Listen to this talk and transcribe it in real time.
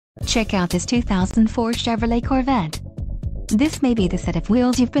Check out this 2004 Chevrolet Corvette. This may be the set of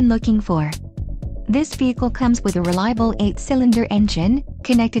wheels you've been looking for. This vehicle comes with a reliable 8-cylinder engine,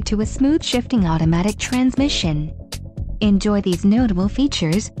 connected to a smooth shifting automatic transmission. Enjoy these notable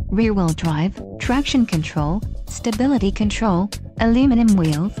features: rear-wheel drive, traction control, stability control, aluminum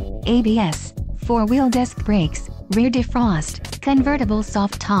wheels, ABS, 4-wheel disc brakes, rear defrost, convertible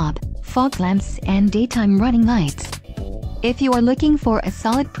soft top, fog lamps and daytime running lights. If you are looking for a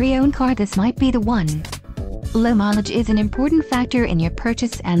solid pre-owned car, this might be the one. Low mileage is an important factor in your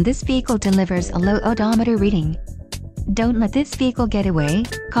purchase, and this vehicle delivers a low odometer reading. Don't let this vehicle get away.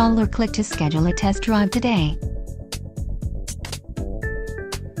 Call or click to schedule a test drive today.